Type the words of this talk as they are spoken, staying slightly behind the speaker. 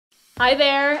Hi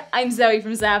there, I'm Zoe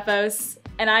from Zappos,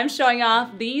 and I'm showing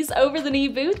off these over-the-knee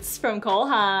boots from Cole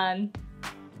Haan.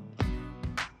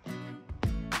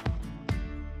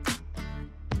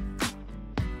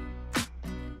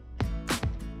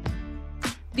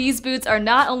 These boots are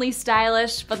not only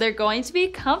stylish, but they're going to be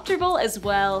comfortable as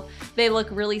well. They look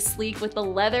really sleek with the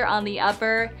leather on the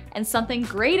upper, and something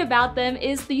great about them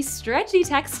is the stretchy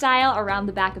textile around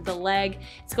the back of the leg.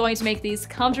 It's going to make these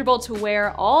comfortable to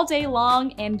wear all day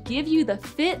long and give you the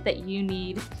fit that you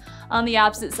need. On the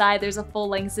opposite side, there's a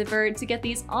full-length zipper to get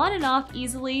these on and off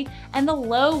easily, and the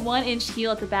low 1-inch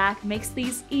heel at the back makes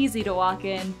these easy to walk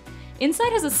in.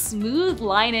 Inside has a smooth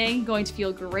lining, going to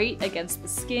feel great against the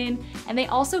skin, and they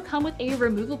also come with a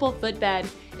removable footbed.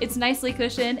 It's nicely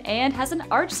cushioned and has an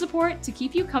arch support to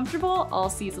keep you comfortable all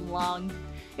season long.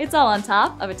 It's all on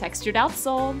top of a textured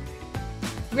outsole.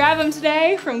 Grab them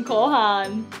today from Cole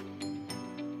Haan.